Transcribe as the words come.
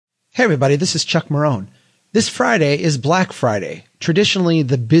Hey everybody, this is Chuck Marohn. This Friday is Black Friday, traditionally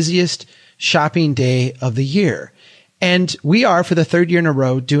the busiest shopping day of the year. And we are, for the third year in a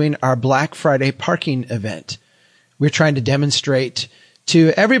row, doing our Black Friday parking event. We're trying to demonstrate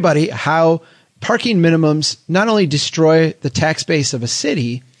to everybody how parking minimums not only destroy the tax base of a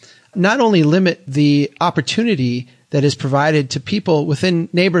city, not only limit the opportunity that is provided to people within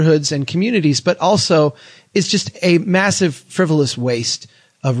neighborhoods and communities, but also is just a massive frivolous waste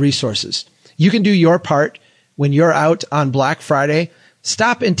of resources. You can do your part when you're out on Black Friday.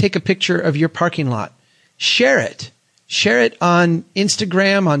 Stop and take a picture of your parking lot. Share it. Share it on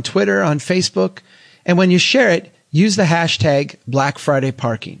Instagram, on Twitter, on Facebook. And when you share it, use the hashtag Black Friday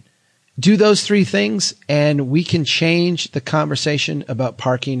Parking. Do those three things, and we can change the conversation about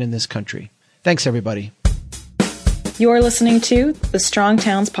parking in this country. Thanks, everybody. You're listening to the Strong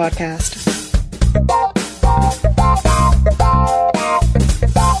Towns Podcast.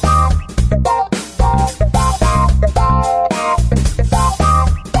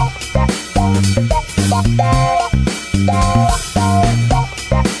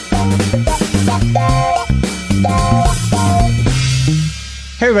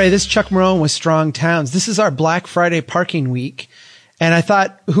 Hey everybody, this is Chuck Marohn with Strong Towns. This is our Black Friday parking week, and I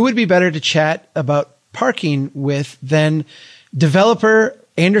thought who would be better to chat about parking with than developer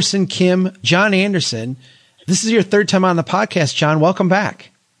Anderson Kim, John Anderson. This is your third time on the podcast, John. Welcome back.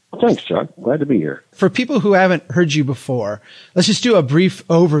 Thanks, Chuck. Glad to be here. For people who haven't heard you before, let's just do a brief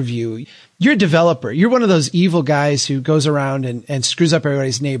overview. You're a developer. You're one of those evil guys who goes around and screws up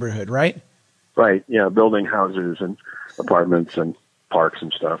everybody's neighborhood, right? Right. Yeah. Building houses and apartments and parks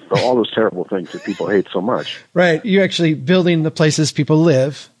and stuff. All those terrible things that people hate so much. Right. You're actually building the places people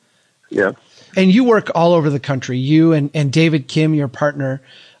live. Yeah. And you work all over the country. You and David Kim, your partner,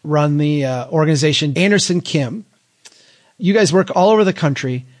 run the organization Anderson Kim. You guys work all over the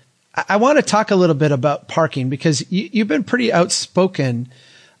country. I want to talk a little bit about parking because you've been pretty outspoken.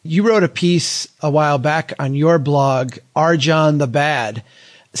 You wrote a piece a while back on your blog, Are John the Bad?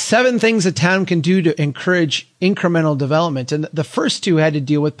 7 things a town can do to encourage incremental development. And the first 2 had to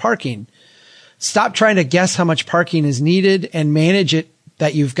deal with parking. Stop trying to guess how much parking is needed and manage it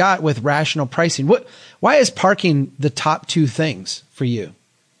that you've got with rational pricing. Why is parking the top 2 things for you?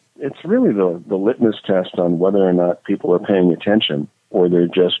 It's really the litmus test on whether or not people are paying attention or they're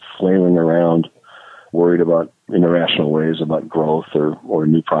just flailing around worried about in irrational ways about growth or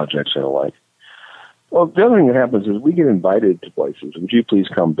new projects and the like. Well, the other thing that happens is we get invited to places. Would you please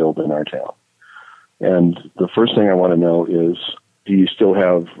come build in our town? And the first thing I want to know is, do you still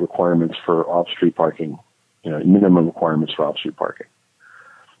have requirements for off-street parking, minimum requirements for off-street parking?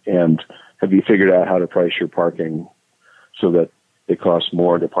 And have you figured out how to price your parking so that it costs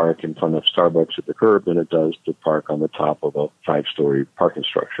more to park in front of Starbucks at the curb than it does to park on the top of a 5-story parking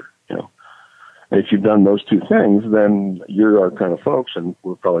structure, And if you've done those 2 things, then you're our kind of folks, and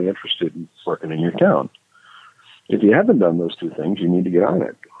we're probably interested in working in your town. If you haven't done those 2 things, you need to get on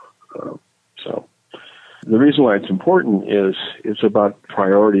it. So the reason why it's important is it's about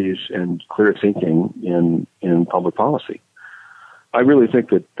priorities and clear thinking in public policy. I really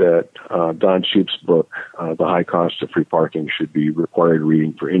think that Don Shoup's book, The High Cost of Free Parking, should be required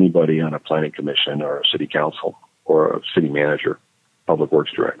reading for anybody on a planning commission or a city council or a city manager, public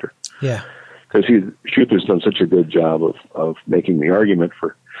works director. Yeah. Because Shoup has done such a good job of making the argument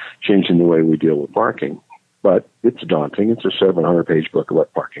for changing the way we deal with parking. But it's daunting. It's a 700-page book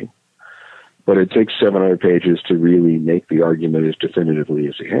about parking. But it takes 700 pages to really make the argument as definitively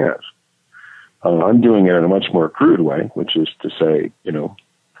as he has. I'm doing it in a much more crude way, which is to say,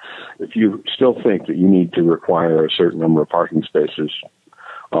 if you still think that you need to require a certain number of parking spaces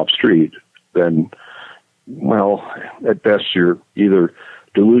off-street, then, well, at best you're either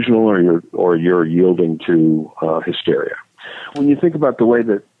delusional or you're yielding to hysteria. When you think about the way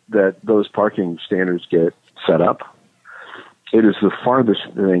that those parking standards get set up, it is the farthest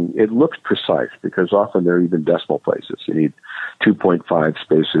thing. It looks precise because often they're even decimal places. You need 2.5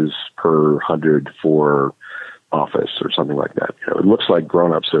 spaces per 100 for office or something like that. It looks like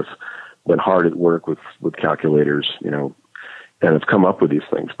grown-ups have been hard at work with calculators, and have come up with these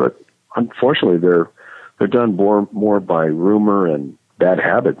things. But unfortunately, they're done more by rumor and bad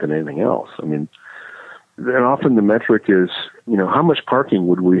habit than anything else. I mean, and often the metric is, how much parking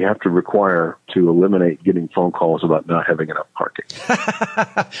would we have to require to eliminate getting phone calls about not having enough parking?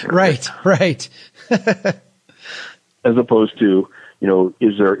 Right. As opposed to,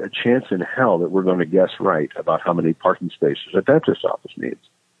 is there a chance in hell that we're going to guess right about how many parking spaces a dentist's office needs?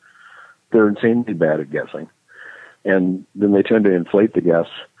 They're insanely bad at guessing. And then they tend to inflate the guess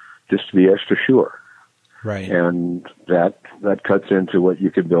just to be extra sure. Right. And that cuts into what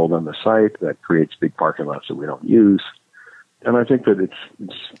you could build on the site. That creates big parking lots that we don't use. And I think that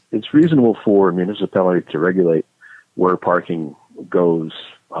it's reasonable for a municipality to regulate where parking goes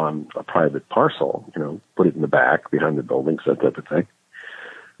on a private parcel, put it in the back behind the buildings, that type of thing.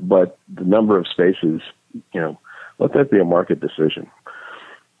 But the number of spaces, let that be a market decision.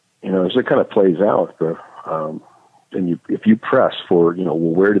 As it kind of plays out, and if you press for, well,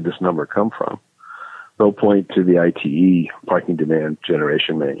 where did this number come from? They'll point to the ITE parking demand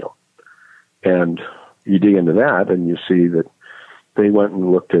generation manual. And you dig into that and you see that they went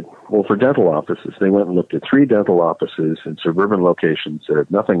and looked at, for dental offices, they went and looked at 3 dental offices in suburban locations that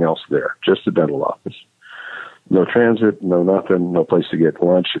had nothing else there, just a dental office. No transit, no nothing, no place to get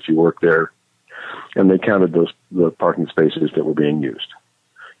lunch if you work there. And they counted the parking spaces that were being used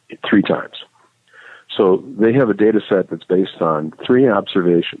 3 times. So they have a data set that's based on 3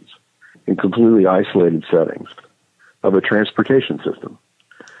 observations in completely isolated settings of a transportation system.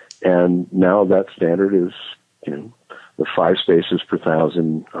 And now that standard is, the 5 spaces per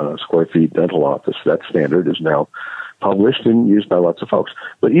 1,000 square feet dental office. That standard is now published and used by lots of folks.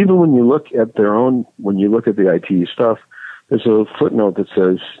 But even when you look at when you look at the ITE stuff, there's a footnote that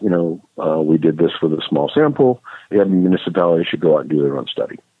says, we did this with a small sample. The municipality should go out and do their own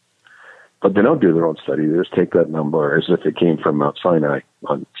study. But they don't do their own study. They just take that number as if it came from Mount Sinai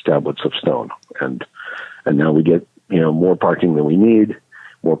on tablets of stone. And now we get, more parking than we need,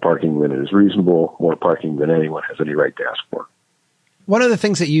 more parking than is reasonable, more parking than anyone has any right to ask for. One of the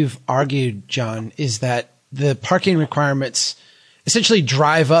things that you've argued, John, is that the parking requirements essentially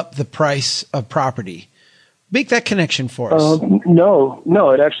drive up the price of property. Make that connection for us.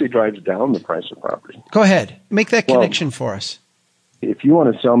 No, it actually drives down the price of property. Go ahead. Make that connection for us. If you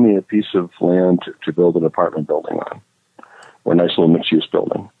want to sell me a piece of land to build an apartment building on, or a nice little mixed-use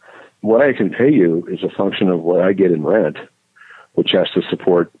building, what I can pay you is a function of what I get in rent, which has to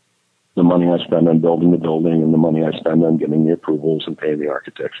support the money I spend on building the building and the money I spend on getting the approvals and paying the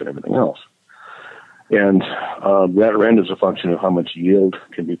architects and everything else. And that rent is a function of how much yield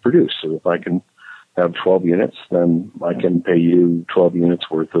can be produced. So if I can have 12 units, then I can pay you 12 units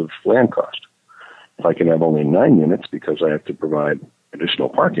worth of land cost. If I can have only 9 units because I have to provide additional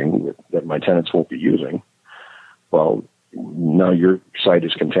parking that my tenants won't be using, well, now your site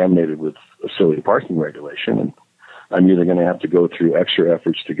is contaminated with a silly parking regulation, and I'm either going to have to go through extra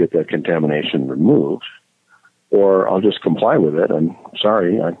efforts to get that contamination removed, or I'll just comply with it. I'm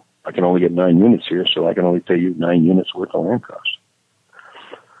sorry, I can only get 9 units here, so I can only pay you 9 units worth of land cost.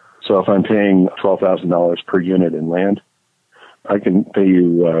 So if I'm paying $12,000 per unit in land, I can pay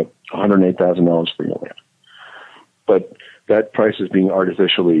you $108,000 for your land. But that price is being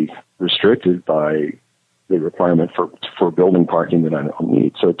artificially restricted by the requirement for building parking that I don't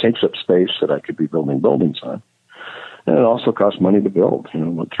need. So it takes up space that I could be building buildings on. And it also costs money to build,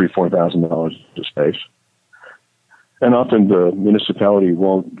 $3,000-$4,000 a space. And often the municipality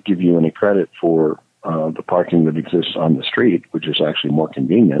won't give you any credit for the parking that exists on the street, which is actually more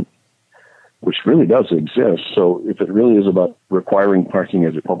convenient, which really does exist. So if it really is about requiring parking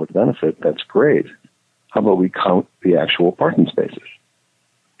as a public benefit, that's great. How about we count the actual parking spaces?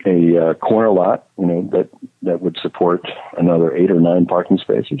 A corner lot, that would support another 8 or 9 parking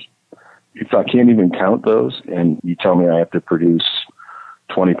spaces. If I can't even count those and you tell me I have to produce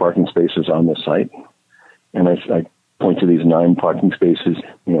 20 parking spaces on the site, and I point to these 9 parking spaces,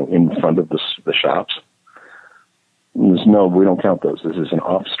 in front of the shops, no, we don't count those. This is an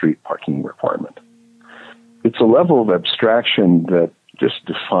off-street parking requirement. It's a level of abstraction that just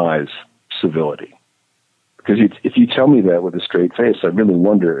defies civility. Because if you tell me that with a straight face, I really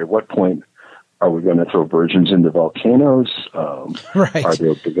wonder at what point are we going to throw virgins into volcanoes? Right. Are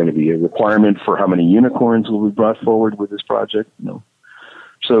there going to be a requirement for how many unicorns will be brought forward with this project? No.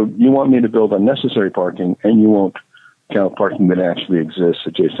 So you want me to build unnecessary parking, and you won't count parking that actually exists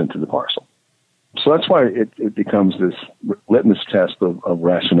adjacent to the parcel. So that's why it becomes this litmus test of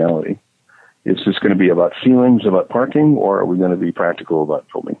rationality. Is this going to be about feelings about parking, or are we going to be practical about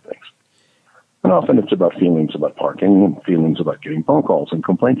building things? And often it's about feelings about parking and feelings about getting phone calls and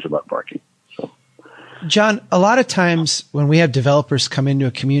complaints about parking. So, John, a lot of times when we have developers come into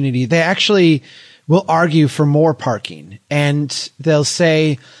a community, they actually will argue for more parking, and they'll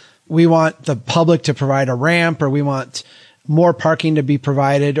say, we want the public to provide a ramp, or we want more parking to be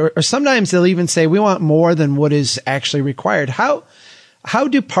provided, or sometimes they'll even say we want more than what is actually required. How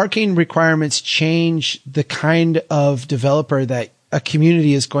do parking requirements change the kind of developer that a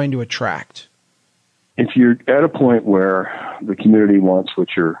community is going to attract? If you're at a point where the community wants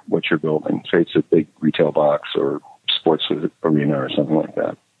what you're building, say it's a big retail box or sports arena or something like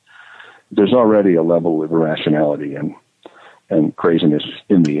that, there's already a level of irrationality and craziness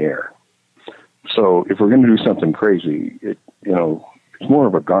in the air. So if we're going to do something crazy, it's more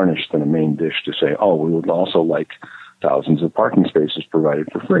of a garnish than a main dish to say, oh, we would also like thousands of parking spaces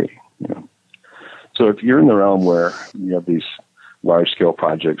provided for free. So if you're in the realm where you have these large-scale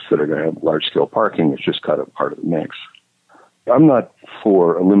projects that are going to have large-scale parking, it's just kind of part of the mix. I'm not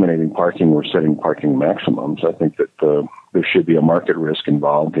for eliminating parking or setting parking maximums. I think that there should be a market risk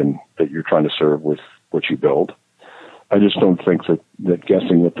involved in that you're trying to serve with what you build. I just don't think that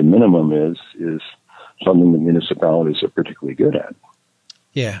guessing what the minimum is something that municipalities are particularly good at.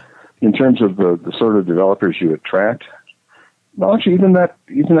 Yeah. In terms of the sort of developers you attract, well, actually, even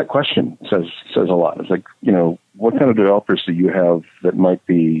that question says a lot. It's like, what kind of developers do you have that might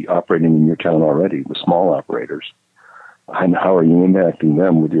be operating in your town already, the small operators? And how are you impacting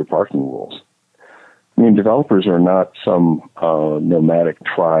them with your parking rules? I mean, developers are not some nomadic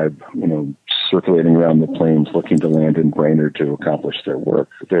tribe, circulating around the plains looking to land in Brainerd to accomplish their work.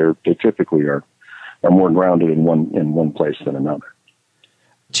 They typically are more grounded in one place than another.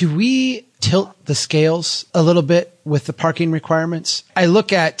 Do we tilt the scales a little bit with the parking requirements? I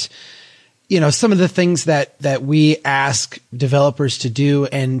look at, some of the things that we ask developers to do,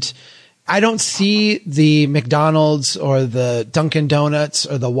 and I don't see the McDonald's or the Dunkin' Donuts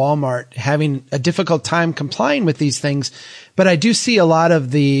or the Walmart having a difficult time complying with these things. But I do see a lot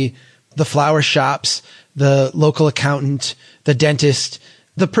of the flower shops, the local accountant, the dentist,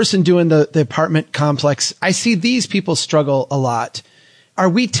 the person doing the apartment complex. I see these people struggle a lot. Are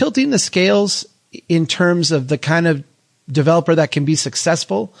we tilting the scales in terms of the kind of developer that can be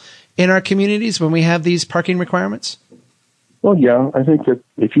successful in our communities when we have these parking requirements? Well, yeah, I think that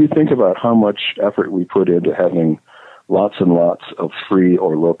if you think about how much effort we put into having lots and lots of free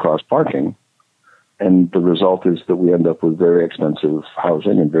or low-cost parking, and the result is that we end up with very expensive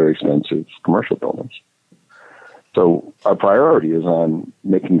housing and very expensive commercial buildings. So our priority is on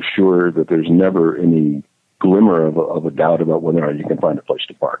making sure that there's never any glimmer of a doubt about whether or not you can find a place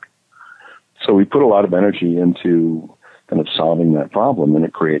to park. So we put a lot of energy into kind of solving that problem, and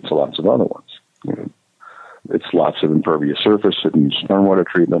it creates lots of other ones. It's lots of impervious surface and stormwater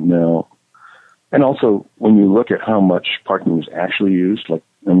treatment now. And also, when you look at how much parking is actually used, like,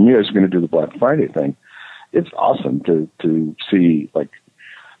 and you guys are going to do the Black Friday thing, it's awesome to see, like,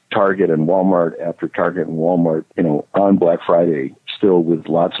 Target and Walmart after Target and Walmart, on Black Friday, still with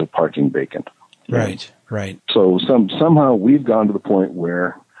lots of parking vacant. Right. So somehow we've gone to the point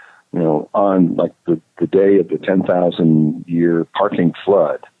where, on like the day of the 10,000 year parking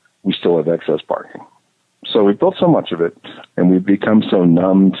flood, we still have excess parking. So we've built so much of it, and we've become so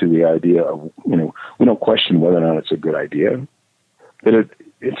numb to the idea of, we don't question whether or not it's a good idea, that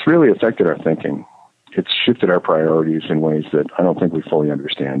it's really affected our thinking. It's shifted our priorities in ways that I don't think we fully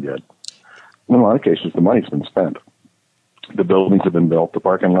understand yet. In a lot of cases, the money's been spent. The buildings have been built. The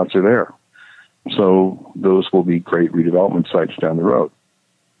parking lots are there. So those will be great redevelopment sites down the road.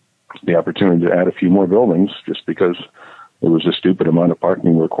 The opportunity to add a few more buildings just because there was a stupid amount of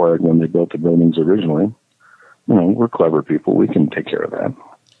parking required when they built the buildings originally. We're clever people. We can take care of that.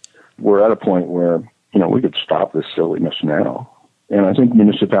 We're at a point where, we could stop this silliness now. And I think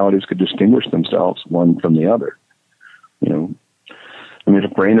municipalities could distinguish themselves one from the other.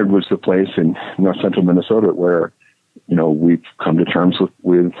 If Brainerd was the place in north central Minnesota where, we've come to terms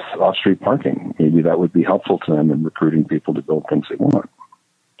with off-street parking, maybe that would be helpful to them in recruiting people to build things they want.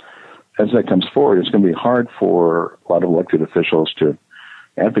 As that comes forward, it's going to be hard for a lot of elected officials to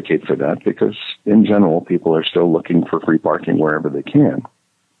advocate for that because, in general, people are still looking for free parking wherever they can.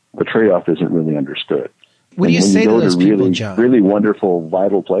 The trade-off isn't really understood. What do you say to those people, John? Really wonderful,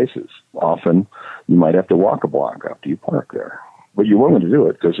 vital places, often you might have to walk a block after you park there. But you're willing to do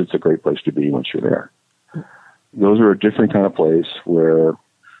it because it's a great place to be once you're there. Those are a different kind of place where,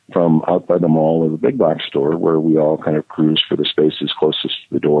 from out by the mall or the big box store, where we all kind of cruise for the spaces closest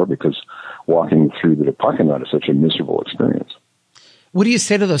to the door because walking through the parking lot is such a miserable experience. What do you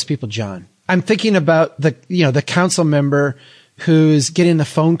say to those people, John? I'm thinking about the council member who's getting the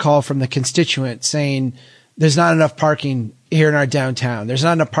phone call from the constituent saying there's not enough parking here in our downtown. There's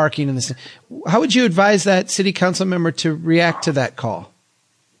not enough parking in this. How would you advise that city council member to react to that call?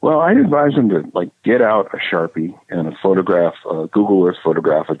 Well, I'd advise them to get out a Sharpie and a photograph, a Google Earth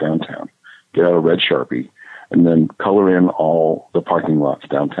photograph of downtown. Get out a red Sharpie and then color in all the parking lots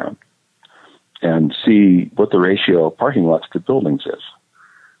downtown and see what the ratio of parking lots to buildings is.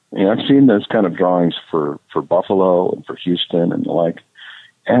 I've seen those kind of drawings for Buffalo and for Houston and the like,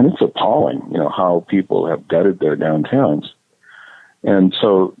 and it's appalling, how people have gutted their downtowns. And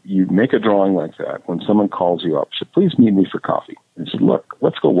so you make a drawing like that. When someone calls you up, say, please meet me for coffee. And say, look,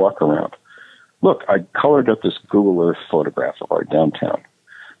 let's go walk around. look, I colored up this Google Earth photograph of our downtown.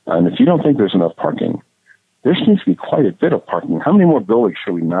 And if you don't think there's enough parking, there seems to be quite a bit of parking. How many more buildings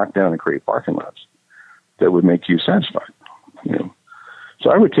should we knock down and create parking lots that would make you satisfied? You know,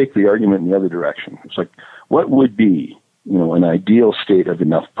 so I would take the argument in the other direction. It's like, what would be, you know, an ideal state of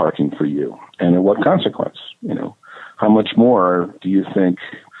enough parking for you, and at what consequence? You know, how much more do you think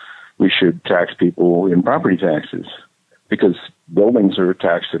we should tax people in property taxes? Because buildings are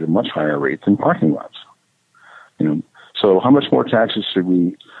taxed at a much higher rate than parking lots. You know, so how much more taxes should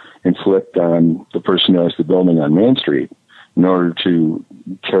we inflict on the person who has the building on Main Street in order to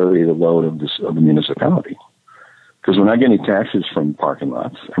carry the load of the municipality? Because we're not getting taxes from parking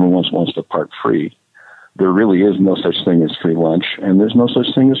lots. Everyone wants to park free. There really is no such thing as free lunch, and there's no such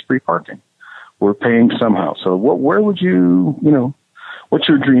thing as free parking. We're paying somehow. So where would you, you know, what's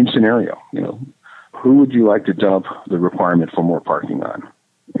your dream scenario? You know, who would you like to dump the requirement for more parking on?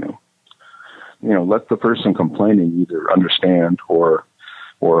 You know, let the person complaining either understand or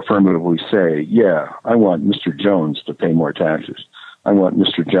affirmatively say, yeah, I want Mr. Jones to pay more taxes. I want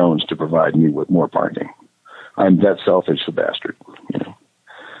Mr. Jones to provide me with more parking. I'm that selfish a bastard. You know,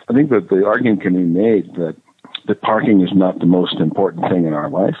 I think that the argument can be made that parking is not the most important thing in our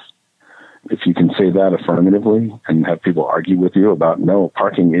life. If you can say that affirmatively and have people argue with you about, no,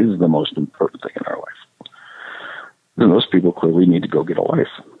 parking is the most important thing in our life, then those people clearly need to go get a life.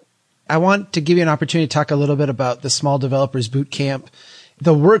 I want to give you an opportunity to talk a little bit about the Small Developers Boot Camp,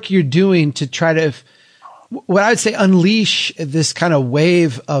 the work you're doing to try to, what I would say, unleash this kind of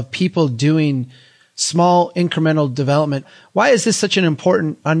wave of people doing small incremental development. Why is this such an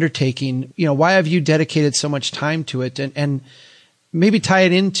important undertaking? You know, why have you dedicated so much time to it? And maybe tie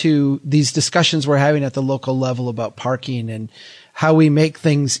it into these discussions we're having at the local level about parking and how we make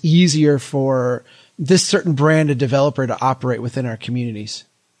things easier for this certain brand of developer to operate within our communities.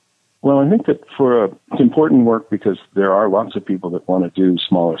 Well, I think that it's important work because there are lots of people that want to do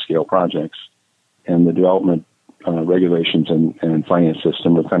smaller scale projects, and the development regulations and finance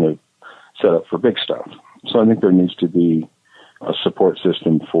system are kind of set up for big stuff. So I think there needs to be a support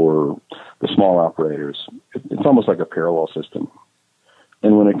system for the small operators. It's almost like a parallel system.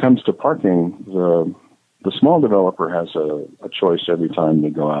 And when it comes to parking, the small developer has a choice every time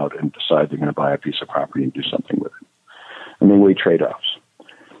they go out and decide they're going to buy a piece of property and do something with it. And they weigh trade-offs.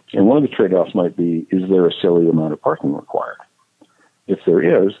 And one of the trade-offs might be, is there a silly amount of parking required? If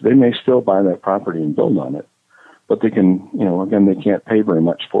there is, they may still buy that property and build on it. But they can, you know, again, they can't pay very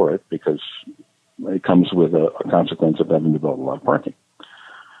much for it because it comes with a consequence of having to build a lot of parking.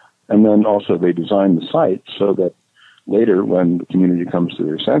 And then also they design the site so that later when the community comes to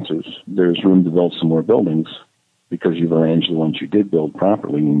their senses, there's room to build some more buildings because you've arranged the ones you did build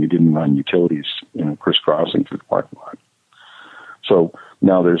properly and you didn't run utilities, you know, crisscrossing through the parking lot. So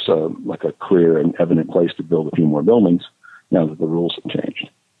now there's a clear and evident place to build a few more buildings now that the rules have changed.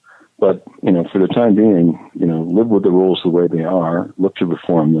 But, you know, for the time being, you know, live with the rules the way they are, look to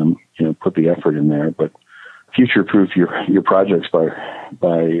reform them, you know, put the effort in there, but future-proof your projects by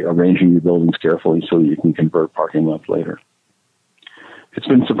arranging your buildings carefully so you can convert parking lots later. It's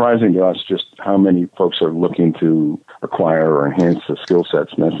been surprising to us just how many folks are looking to acquire or enhance the skill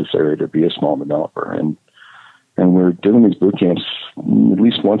sets necessary to be a small developer. And we're doing these boot camps at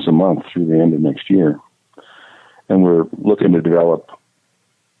least once a month through the end of next year. And we're looking to develop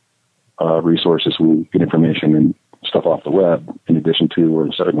resources. We get information and stuff off the web in addition to or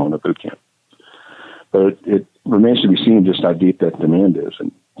instead of going to boot camp. But it remains to be seen just how deep that demand is.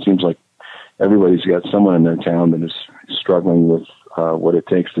 And it seems like everybody's got someone in their town that is struggling with what it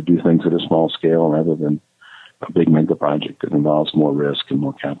takes to do things at a small scale rather than a big mega project that involves more risk and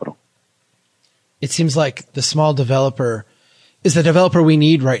more capital. It seems like the small developer is the developer we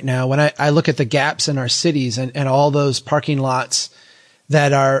need right now. When I look at the gaps in our cities and all those parking lots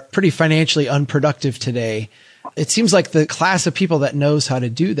that are pretty financially unproductive today, it seems like the class of people that knows how to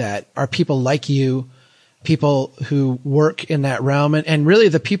do that are people like you, people who work in that realm, and really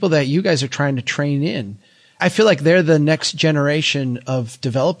the people that you guys are trying to train in. I feel like they're the next generation of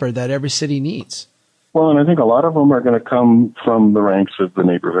developer that every city needs. Well, and I think a lot of them are going to come from the ranks of the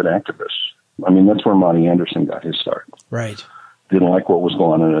neighborhood activists. I mean, that's where Monty Anderson got his start. Right. Didn't like what was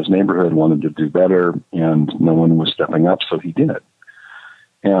going on in his neighborhood, wanted to do better, and no one was stepping up, so he did it.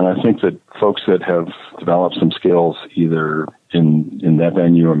 And I think that folks that have developed some skills either in that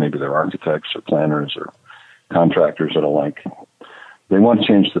venue, or maybe they're architects or planners or contractors or the like, they want to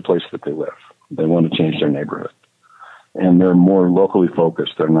change the place that they live. They want to change their neighborhood. And they're more locally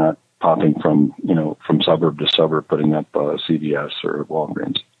focused. They're not popping from suburb to suburb, putting up CVS or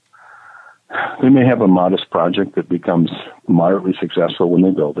Walgreens. They may have a modest project that becomes moderately successful when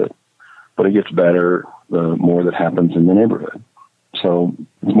they build it, but it gets better the more that happens in the neighborhood. So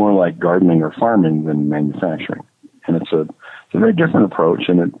it's more like gardening or farming than manufacturing. And it's a very different approach,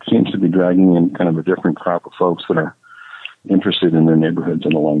 and it seems to be dragging in kind of a different crop of folks that are interested in their neighborhoods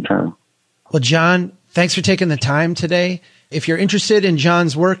in the long term. Well, John, thanks for taking the time today. If you're interested in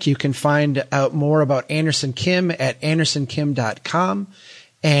John's work, you can find out more about Anderson Kim at andersonkim.com.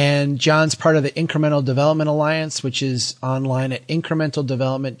 And John's part of the Incremental Development Alliance, which is online at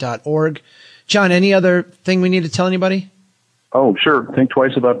incrementaldevelopment.org. John, any other thing we need to tell anybody? Oh, sure. Think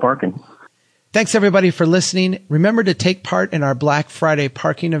twice about parking. Thanks, everybody, for listening. Remember to take part in our Black Friday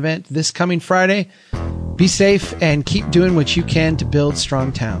parking event this coming Friday. Be safe and keep doing what you can to build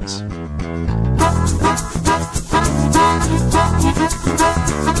strong towns.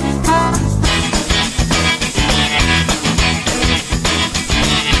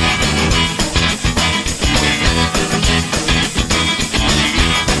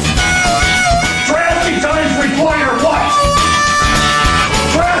 Traffic times require what?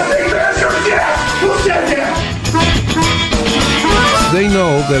 Traffic measures, yes! Who said that? They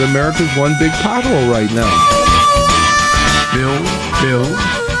know that America's one big pothole right now. Bill.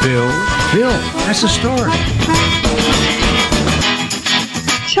 That's the story.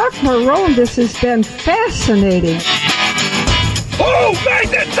 Chuck Marohn, this has been fascinating. Oh,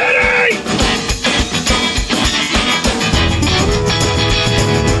 Magnet City!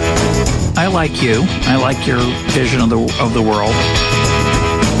 I like you. I like your vision of the world.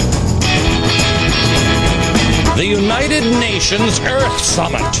 The United Nations Earth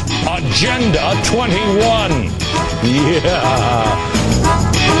Summit, Agenda 21. Yeah.